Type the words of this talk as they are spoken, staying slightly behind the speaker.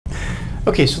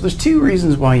Okay, so there's two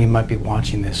reasons why you might be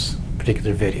watching this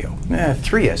particular video.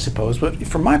 Three, I suppose, but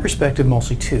from my perspective,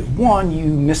 mostly two. One, you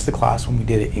missed the class when we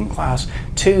did it in class.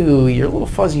 Two, you're a little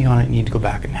fuzzy on it and you need to go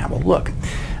back and have a look.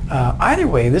 Either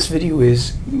way, this video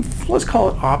is, let's call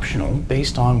it optional,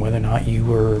 based on whether or not you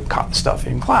were caught the stuff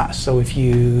in class. So if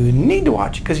you need to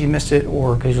watch it because you missed it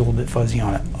or because you're a little bit fuzzy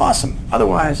on it, awesome.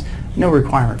 Otherwise, no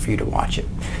requirement for you to watch it.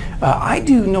 I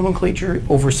do nomenclature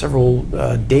over several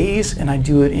days, and I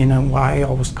do it in what I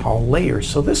always call layers.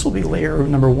 So this will be layer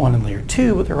number 1 and layer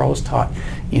 2, but they're always taught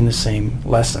in the same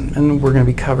lesson. And we're going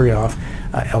to be covering off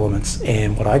elements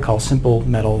and what I call simple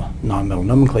metal, non-metal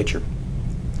nomenclature.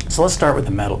 So let's start with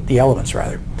the elements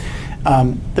rather.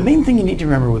 The main thing you need to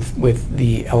remember with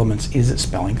the elements is that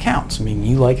spelling counts. I mean,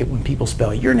 you like it when people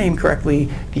spell your name correctly,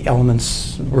 the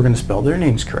elements, we're going to spell their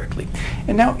names correctly.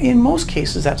 And now in most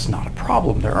cases that's not a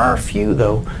problem. There are a few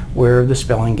though where the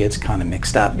spelling gets kind of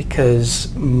mixed up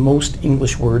because most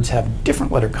English words have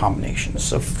different letter combinations.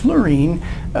 So fluorine,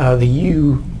 the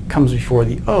U comes before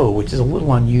the O, which is a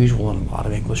little unusual in a lot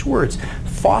of English words.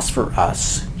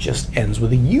 Phosphorus just ends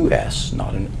with a US,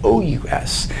 not an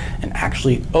OUS. And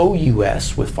actually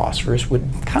OUS with phosphorus would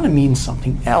kind of mean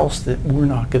something else that we're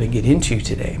not going to get into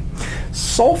today.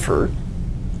 Sulfur,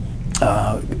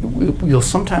 you'll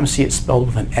sometimes see it spelled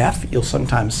with an F, you'll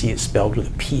sometimes see it spelled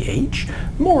with a PH,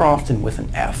 more often with an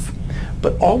F,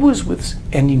 but always with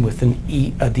ending with an E,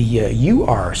 the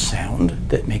UR sound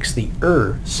that makes the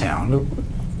sound,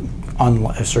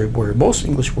 where most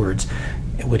English words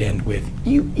would end with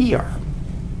UER.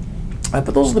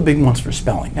 But those are the big ones for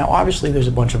spelling. Now obviously there's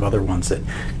a bunch of other ones that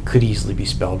could easily be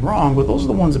spelled wrong, but those are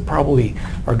the ones that probably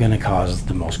are going to cause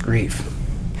the most grief.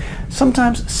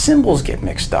 Sometimes symbols get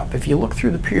mixed up. If you look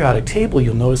through the periodic table,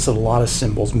 you'll notice that a lot of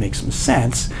symbols make some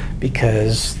sense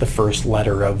because the first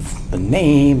letter of the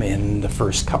name and the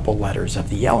first couple letters of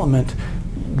the element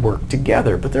work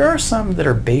together. But there are some that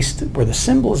are based, where the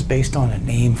symbol is based on a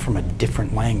name from a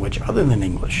different language other than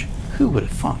English. Who would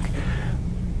have thunk?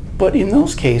 But in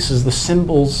those cases, the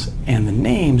symbols and the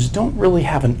names don't really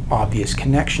have an obvious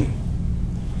connection.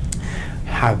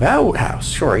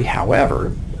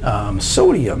 However,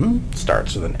 sodium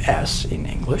starts with an S in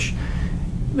English.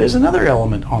 There's another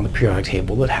element on the periodic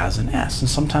table that has an S, and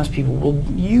sometimes people will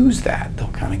use that. They'll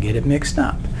kind of get it mixed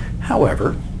up.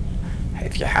 However,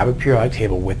 if you have a periodic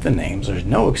table with the names, there's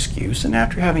no excuse, and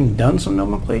after having done some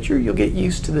nomenclature, you'll get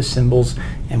used to the symbols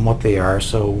and what they are,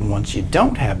 so once you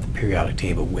don't have the periodic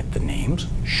table with the names,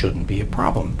 shouldn't be a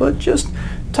problem. But just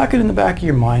tuck it in the back of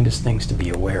your mind as things to be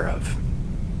aware of.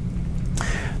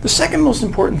 The second most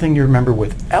important thing to remember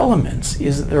with elements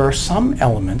is that there are some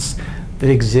elements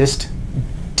that exist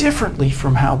differently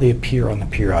from how they appear on the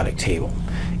periodic table.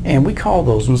 And we call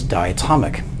those ones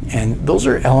diatomic. And those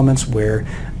are elements where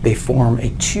they form a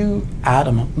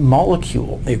 2-atom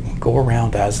molecule. They go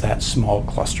around as that small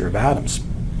cluster of atoms.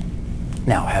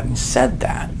 Now, having said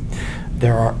that,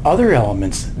 there are other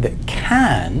elements that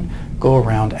can go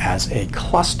around as a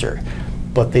cluster,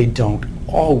 but they don't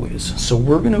always. So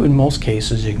we're going to, in most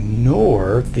cases,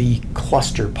 ignore the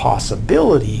cluster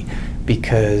possibility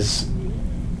because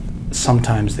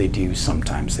sometimes they do,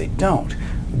 sometimes they don't.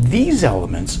 These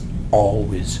elements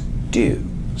always do.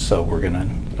 So we're going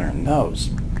to learn those.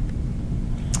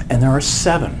 And there are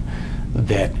 7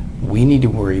 that we need to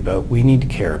worry about, we need to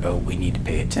care about, we need to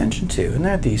pay attention to, and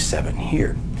they're these 7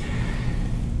 here.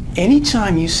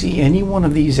 Anytime you see any one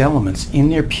of these elements in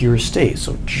their pure state,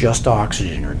 so just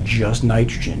oxygen or just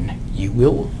nitrogen, you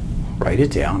will write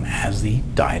it down as the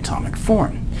diatomic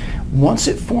form. Once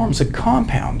it forms a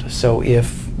compound, so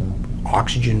if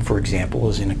oxygen, for example,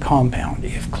 is in a compound,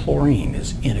 if chlorine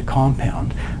is in a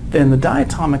compound, then the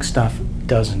diatomic stuff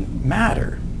doesn't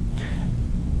matter.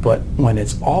 But when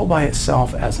it's all by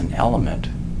itself as an element,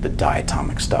 the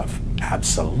diatomic stuff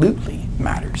absolutely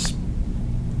matters.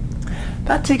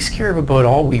 That takes care of about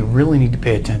all we really need to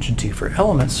pay attention to for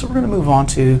elements, so we're going to move on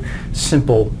to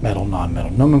simple metal, non-metal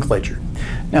nomenclature.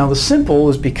 Now the simple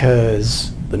is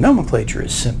because the nomenclature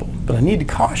is simple, but I need to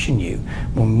caution you,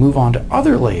 when we move on to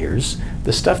other layers,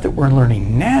 the stuff that we're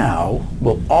learning now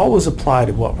will always apply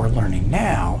to what we're learning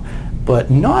now,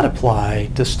 but not apply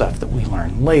to stuff that we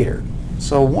learn later.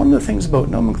 So one of the things about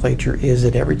nomenclature is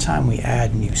that every time we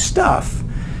add new stuff,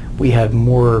 we have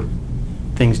more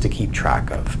things to keep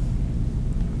track of.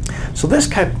 So this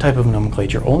type of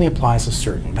nomenclature only applies to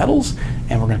certain metals,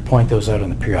 and we're going to point those out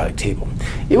on the periodic table.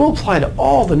 It will apply to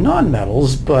all the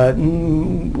non-metals, but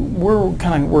we're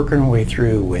kind of working our way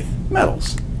through with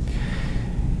metals.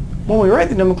 When we write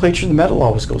the nomenclature, the metal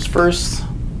always goes first,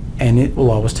 and it will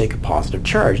always take a positive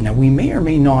charge. Now, we may or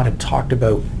may not have talked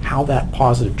about how that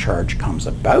positive charge comes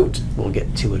about. We'll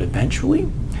get to it eventually.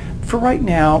 For right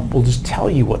now, we'll just tell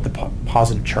you what the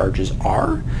positive charges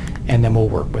are, and then we'll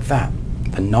work with that.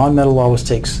 The nonmetal always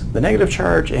takes the negative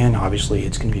charge, and obviously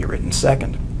it's going to be written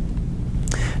second.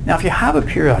 Now, if you have a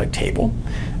periodic table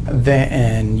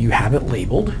and you have it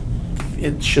labeled,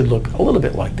 it should look a little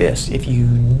bit like this. If you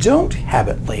don't have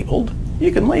it labeled,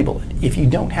 you can label it. If you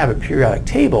don't have a periodic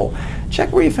table,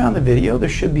 check where you found the video. There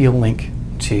should be a link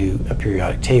to a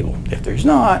periodic table. If there's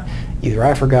not, either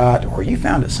I forgot or you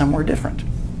found it somewhere different.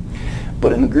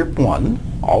 But in the group 1,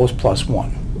 always plus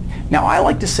 1. Now, I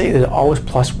like to say that always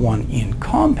plus 1 in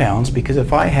compounds, because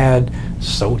if I had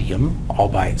sodium all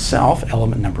by itself,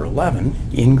 element number 11,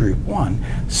 in group 1,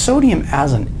 sodium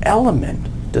as an element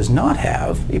does not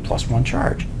have a plus 1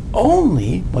 charge,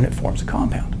 only when it forms a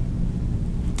compound.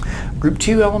 Group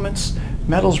 2 elements,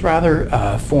 metals rather,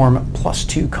 form plus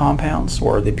 2 compounds,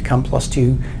 or they become plus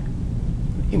 2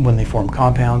 when they form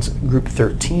compounds. Group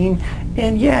 13,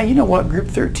 and yeah, you know what, group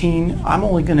 13, I'm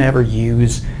only going to ever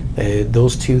use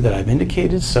those two that I've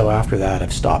indicated, so after that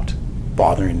I've stopped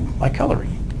bothering my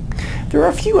coloring. There are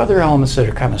a few other elements that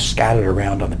are kind of scattered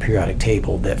around on the periodic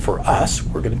table that for us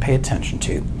we're going to pay attention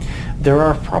to. There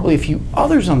are probably a few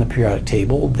others on the periodic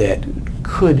table that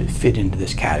could fit into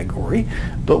this category,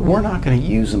 but we're not going to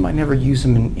use them. I never use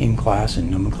them in class in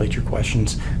nomenclature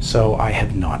questions, so I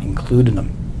have not included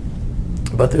them.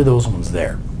 But there are those ones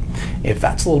there. If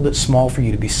that's a little bit small for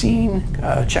you to be seen,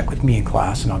 check with me in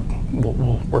class and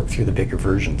we'll work through the bigger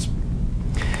versions.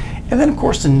 And then of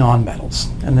course the nonmetals.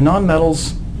 And the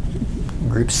nonmetals,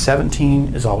 group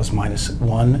 17 is always minus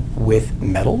 1 with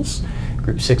metals.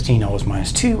 Group 16 always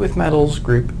minus 2 with metals.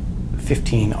 Group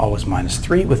 15 always minus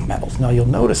 3 with metals. Now you'll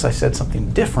notice I said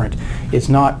something different. It's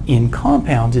not in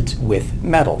compounds, it's with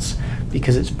metals,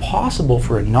 because it's possible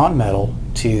for a nonmetal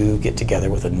to get together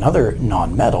with another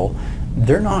nonmetal.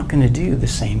 They're not going to do the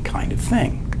same kind of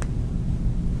thing.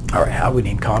 All right, how do we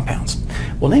name compounds?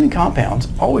 Well, naming compounds,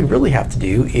 all we really have to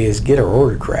do is get our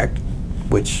order correct,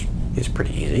 which is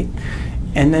pretty easy,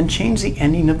 and then change the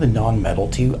ending of the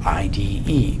nonmetal to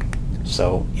IDE.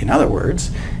 So, in other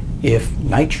words, if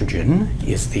nitrogen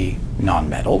is the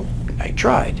nonmetal,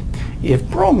 nitride. If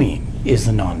bromine is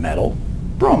the nonmetal,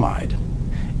 bromide.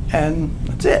 And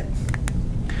that's it.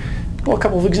 Well, a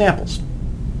couple of examples.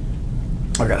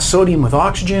 I've got sodium with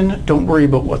oxygen. Don't worry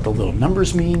about what the little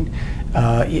numbers mean.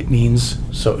 It means,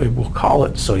 so we'll call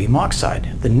it sodium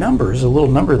oxide. The numbers, a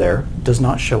little number there, does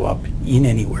not show up in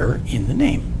anywhere in the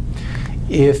name.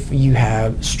 If you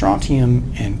have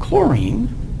strontium and chlorine,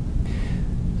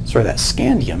 sorry, that's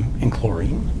scandium and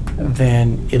chlorine,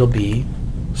 then it'll be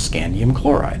scandium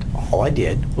chloride. All I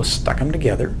did was stuck them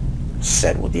together,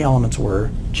 said what the elements were,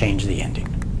 changed the ending.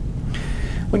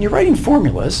 When you're writing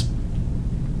formulas,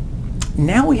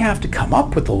 now we have to come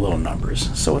up with the little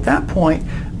numbers. So at that point,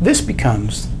 this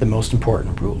becomes the most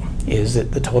important rule, is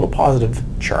that the total positive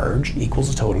charge equals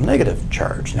the total negative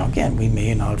charge. Now again, we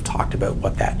may not have talked about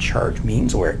what that charge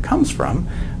means or where it comes from,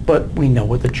 but we know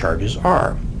what the charges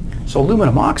are. So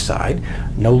aluminum oxide,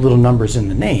 no little numbers in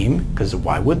the name, because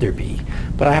why would there be?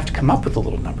 But I have to come up with the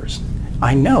little numbers.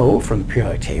 I know from the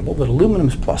periodic table that aluminum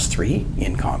is plus 3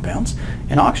 in compounds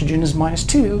and oxygen is minus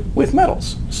 2 with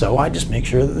metals. So I just make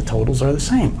sure that the totals are the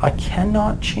same. I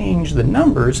cannot change the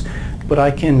numbers, but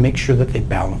I can make sure that they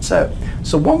balance out.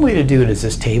 So one way to do it is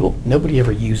this table. Nobody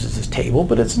ever uses this table,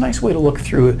 but it's a nice way to look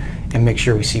through it and make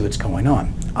sure we see what's going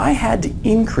on. I had to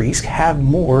have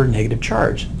more negative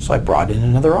charge, so I brought in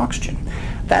another oxygen.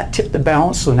 That tipped the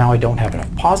balance, so now I don't have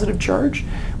enough positive charge,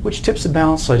 which tips the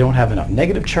balance so I don't have enough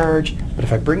negative charge. But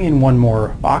if I bring in one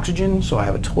more oxygen, so I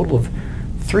have a total of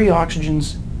 3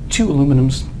 oxygens, 2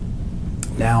 aluminums,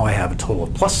 now I have a total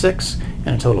of plus 6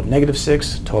 and a total of negative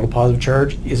 6. Total positive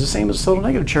charge is the same as total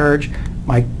negative charge.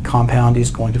 My compound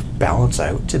is going to balance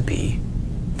out to be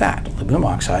that. Aluminum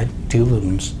oxide, 2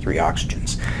 aluminums, 3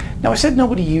 oxygens. Now I said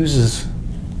nobody uses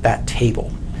that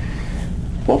table.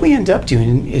 What we end up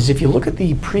doing is, if you look at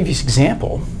the previous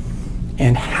example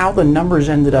and how the numbers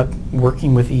ended up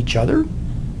working with each other,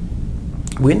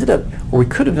 we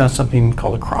could have done something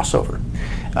called a crossover.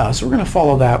 So we're going to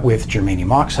follow that with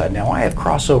germanium oxide. Now I have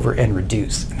crossover and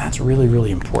reduce, and that's really,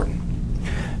 really important.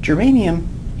 Germanium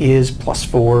is plus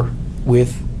 4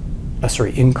 with,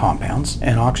 in compounds,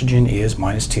 and oxygen is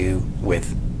minus 2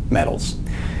 with metals.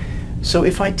 So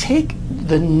if I take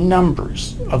the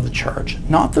numbers of the charge,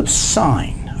 not the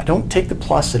sign, I don't take the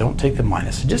plus, I don't take the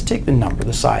minus, I just take the number,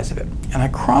 the size of it, and I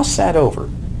cross that over,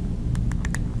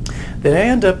 then I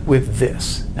end up with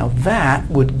this. Now that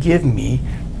would give me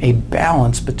a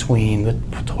balance between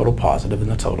the total positive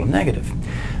and the total negative.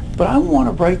 But I want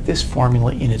to write this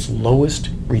formula in its lowest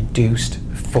reduced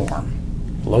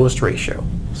form, lowest ratio.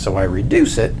 So I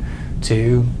reduce it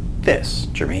to this,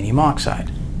 germanium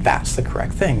oxide. That's the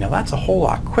correct thing. Now that's a whole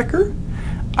lot quicker.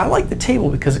 I like the table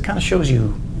because it kind of shows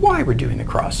you why we're doing the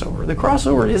crossover. The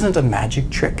crossover isn't a magic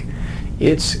trick.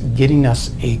 It's getting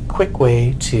us a quick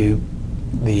way to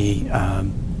the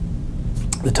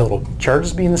total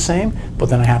charges being the same, but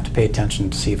then I have to pay attention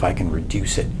to see if I can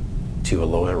reduce it to a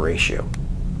lower ratio.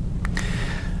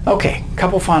 Okay, a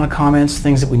couple final comments,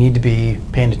 things that we need to be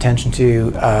paying attention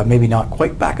to, maybe not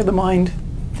quite back of the mind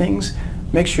things.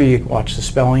 Make sure you watch the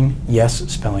spelling. Yes,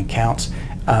 spelling counts.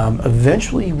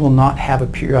 Eventually you will not have a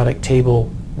periodic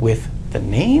table with the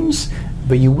names,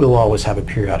 but you will always have a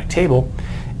periodic table,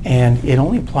 and it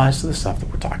only applies to the stuff that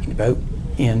we're talking about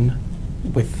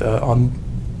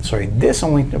this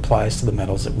only applies to the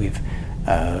metals that we've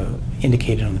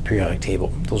indicated on the periodic table,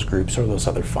 those groups or those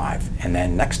other 5. And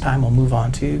then next time we'll move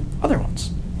on to other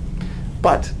ones.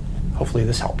 But hopefully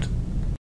this helped.